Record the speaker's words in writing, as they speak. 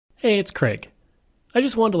Hey, it's Craig. I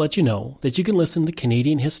just wanted to let you know that you can listen to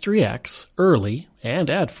Canadian History X early and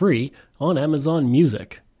ad-free on Amazon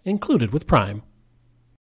Music, included with Prime.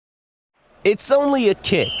 It's only a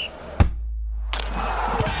kick,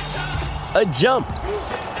 a jump,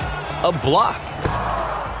 a block.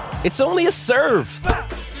 It's only a serve.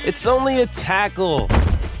 It's only a tackle,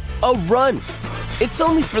 a run. It's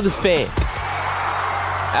only for the fans.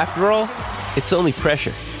 After all, it's only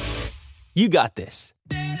pressure. You got this.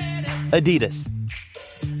 Adidas.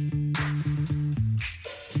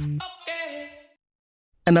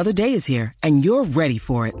 Another day is here, and you're ready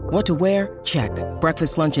for it. What to wear? Check.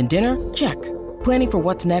 Breakfast, lunch, and dinner? Check. Planning for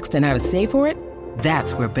what's next and how to save for it?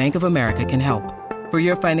 That's where Bank of America can help. For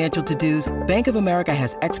your financial to-dos, Bank of America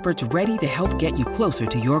has experts ready to help get you closer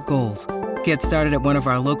to your goals. Get started at one of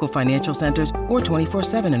our local financial centers or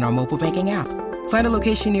 24/7 in our mobile banking app. Find a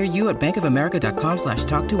location near you at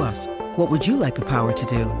bankofamerica.com/talktous. What would you like the power to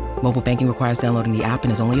do? Mobile banking requires downloading the app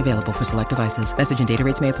and is only available for select devices. Message and data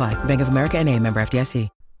rates may apply. Bank of America N.A., member FDIC.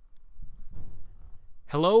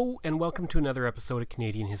 Hello, and welcome to another episode of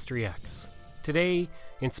Canadian History X. Today,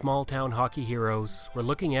 in Small Town Hockey Heroes, we're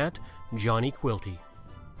looking at Johnny Quilty.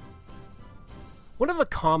 One of the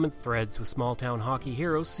common threads with Small Town Hockey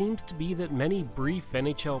Heroes seems to be that many brief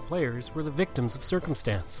NHL players were the victims of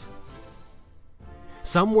circumstance.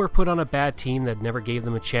 Some were put on a bad team that never gave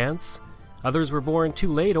them a chance. Others were born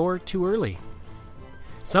too late or too early.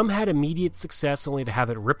 Some had immediate success only to have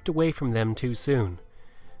it ripped away from them too soon,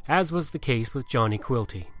 as was the case with Johnny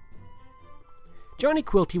Quilty. Johnny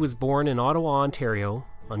Quilty was born in Ottawa, Ontario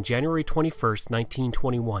on January 21,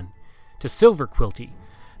 1921, to Silver Quilty,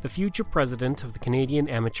 the future president of the Canadian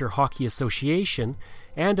Amateur Hockey Association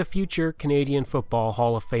and a future Canadian Football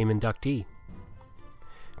Hall of Fame inductee.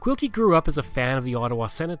 Quilty grew up as a fan of the Ottawa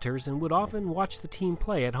Senators and would often watch the team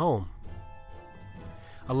play at home.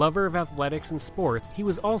 A lover of athletics and sport, he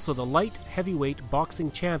was also the light heavyweight boxing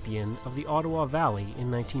champion of the Ottawa Valley in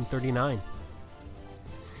 1939.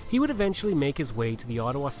 He would eventually make his way to the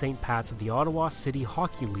Ottawa St. Pats of the Ottawa City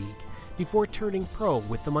Hockey League before turning pro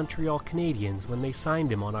with the Montreal Canadiens when they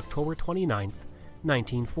signed him on October 29,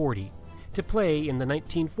 1940, to play in the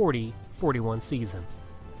 1940-41 season.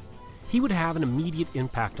 He would have an immediate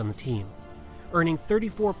impact on the team, earning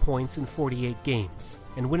 34 points in 48 games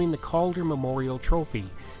and winning the Calder Memorial Trophy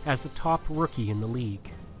as the top rookie in the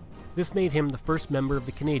league. This made him the first member of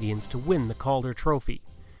the Canadiens to win the Calder Trophy.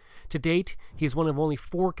 To date, he is one of only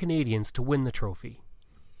 4 Canadians to win the trophy.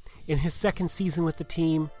 In his second season with the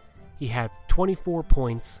team, he had 24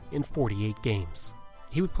 points in 48 games.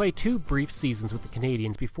 He would play 2 brief seasons with the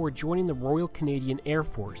Canadiens before joining the Royal Canadian Air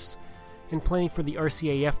Force and playing for the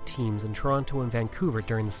RCAF teams in Toronto and Vancouver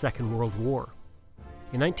during the Second World War.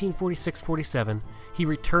 In 1946-47, he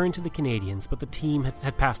returned to the Canadiens, but the team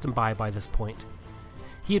had passed him by this point.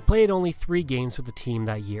 He had played only 3 games for the team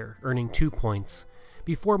that year, earning 2 points,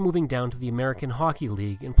 before moving down to the American Hockey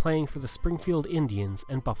League and playing for the Springfield Indians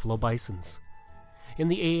and Buffalo Bisons. In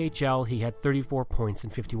the AHL, he had 34 points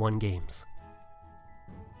in 51 games.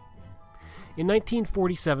 In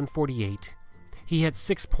 1947-48, he had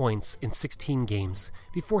 6 points in 16 games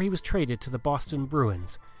before he was traded to the Boston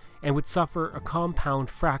Bruins and would suffer a compound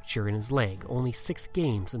fracture in his leg only 6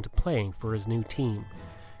 games into playing for his new team,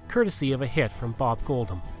 courtesy of a hit from Bob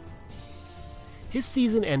Goldham. His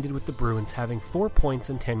season ended with the Bruins having 4 points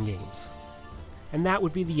in 10 games, and that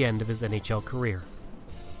would be the end of his NHL career.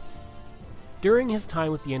 During his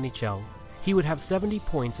time with the NHL, he would have 70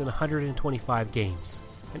 points in 125 games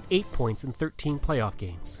and 8 points in 13 playoff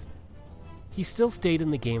games. He still stayed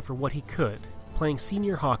in the game for what he could, playing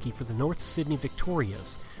senior hockey for the North Sydney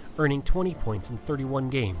Victorias, earning 20 points in 31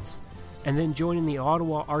 games, and then joining the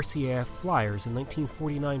Ottawa RCAF Flyers in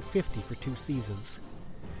 1949-50 for 2 seasons.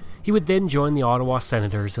 He would then join the Ottawa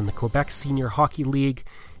Senators in the Quebec Senior Hockey League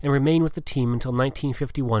and remain with the team until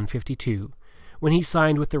 1951-52, when he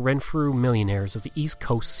signed with the Renfrew Millionaires of the East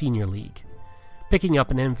Coast Senior League, picking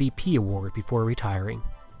up an MVP award before retiring.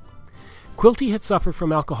 Quilty had suffered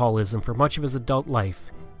from alcoholism for much of his adult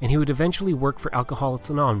life, and he would eventually work for Alcoholics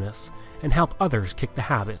Anonymous and help others kick the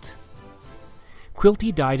habit.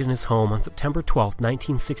 Quilty died in his home on September 12,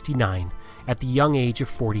 1969, at the young age of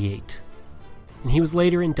 48, and he was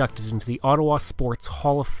later inducted into the Ottawa Sports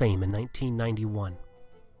Hall of Fame in 1991.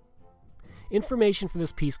 Information for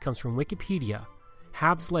this piece comes from Wikipedia,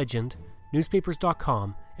 Habs Legend,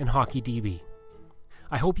 Newspapers.com, and HockeyDB.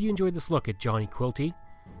 I hope you enjoyed this look at Johnny Quilty,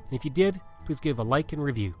 and if you did, please give a like and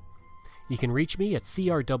review. You can reach me at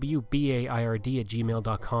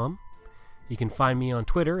crwbaird@gmail.com. You can find me on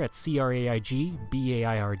Twitter at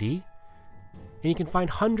craigbaiרד. And you can find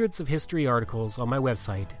hundreds of history articles on my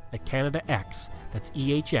website at CanadaX, that's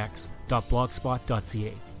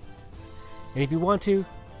ehx.blogspot.ca. And if you want to,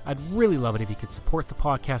 I'd really love it if you could support the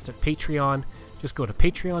podcast at Patreon. Just go to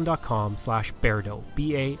patreon.com/Bairdo,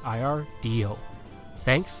 Bairdo.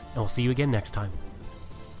 Thanks, and we'll see you again next time.